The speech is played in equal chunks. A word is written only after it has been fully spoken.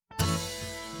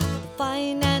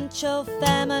Financial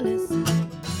Feminist,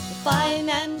 the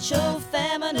Financial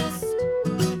Feminist.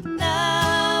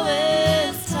 Now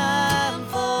it's time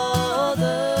for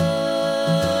the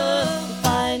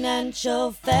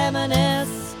Financial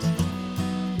Feminist.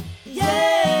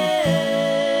 Yeah!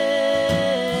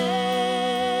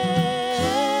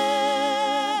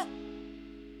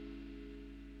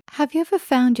 Have you ever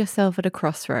found yourself at a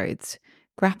crossroads,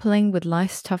 grappling with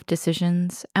life's tough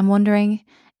decisions and wondering,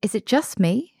 is it just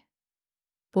me?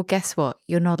 Well, guess what?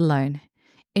 You're not alone.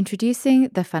 Introducing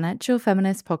the Financial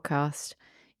Feminist Podcast,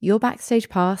 your backstage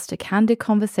pass to candid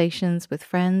conversations with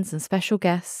friends and special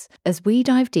guests as we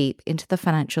dive deep into the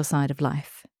financial side of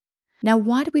life. Now,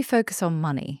 why do we focus on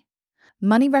money?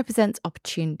 Money represents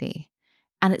opportunity,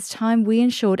 and it's time we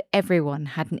ensured everyone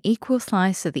had an equal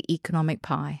slice of the economic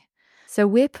pie. So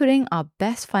we're putting our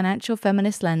best financial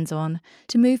feminist lens on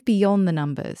to move beyond the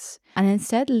numbers and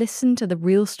instead listen to the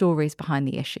real stories behind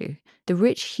the issue, the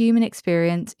rich human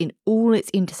experience in all its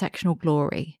intersectional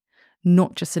glory,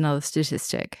 not just another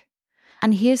statistic.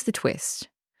 And here's the twist.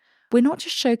 We're not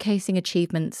just showcasing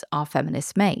achievements our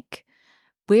feminists make.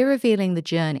 We're revealing the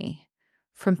journey,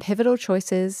 from pivotal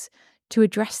choices to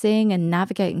addressing and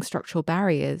navigating structural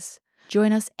barriers.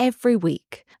 Join us every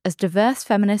week as diverse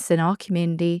feminists in our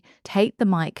community take the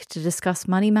mic to discuss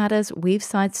money matters we've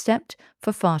sidestepped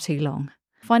for far too long.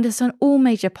 Find us on all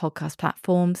major podcast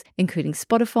platforms, including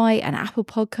Spotify and Apple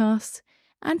Podcasts.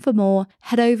 And for more,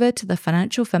 head over to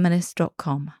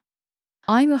thefinancialfeminist.com.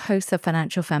 I'm your host, The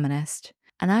Financial Feminist,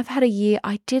 and I've had a year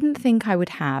I didn't think I would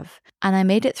have, and I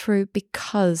made it through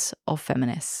because of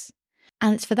feminists.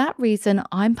 And it's for that reason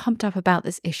I'm pumped up about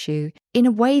this issue in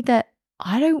a way that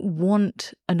I don't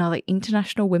want another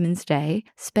International Women's Day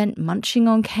spent munching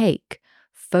on cake,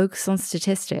 focused on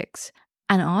statistics,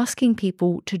 and asking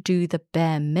people to do the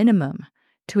bare minimum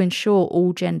to ensure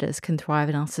all genders can thrive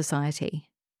in our society.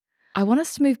 I want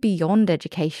us to move beyond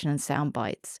education and sound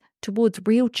bites towards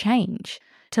real change,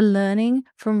 to learning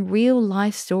from real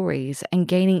life stories and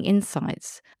gaining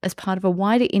insights as part of a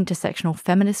wider intersectional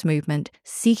feminist movement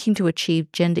seeking to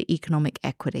achieve gender economic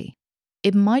equity.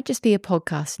 It might just be a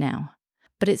podcast now,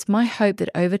 but it's my hope that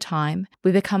over time,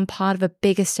 we become part of a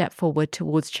bigger step forward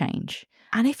towards change.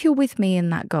 And if you're with me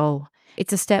in that goal,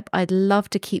 it's a step I'd love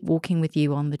to keep walking with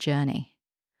you on the journey.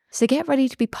 So get ready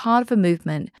to be part of a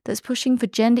movement that's pushing for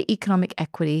gender economic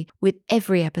equity with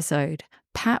every episode,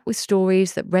 packed with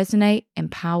stories that resonate,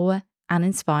 empower, and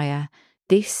inspire.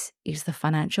 This is the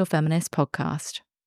Financial Feminist Podcast.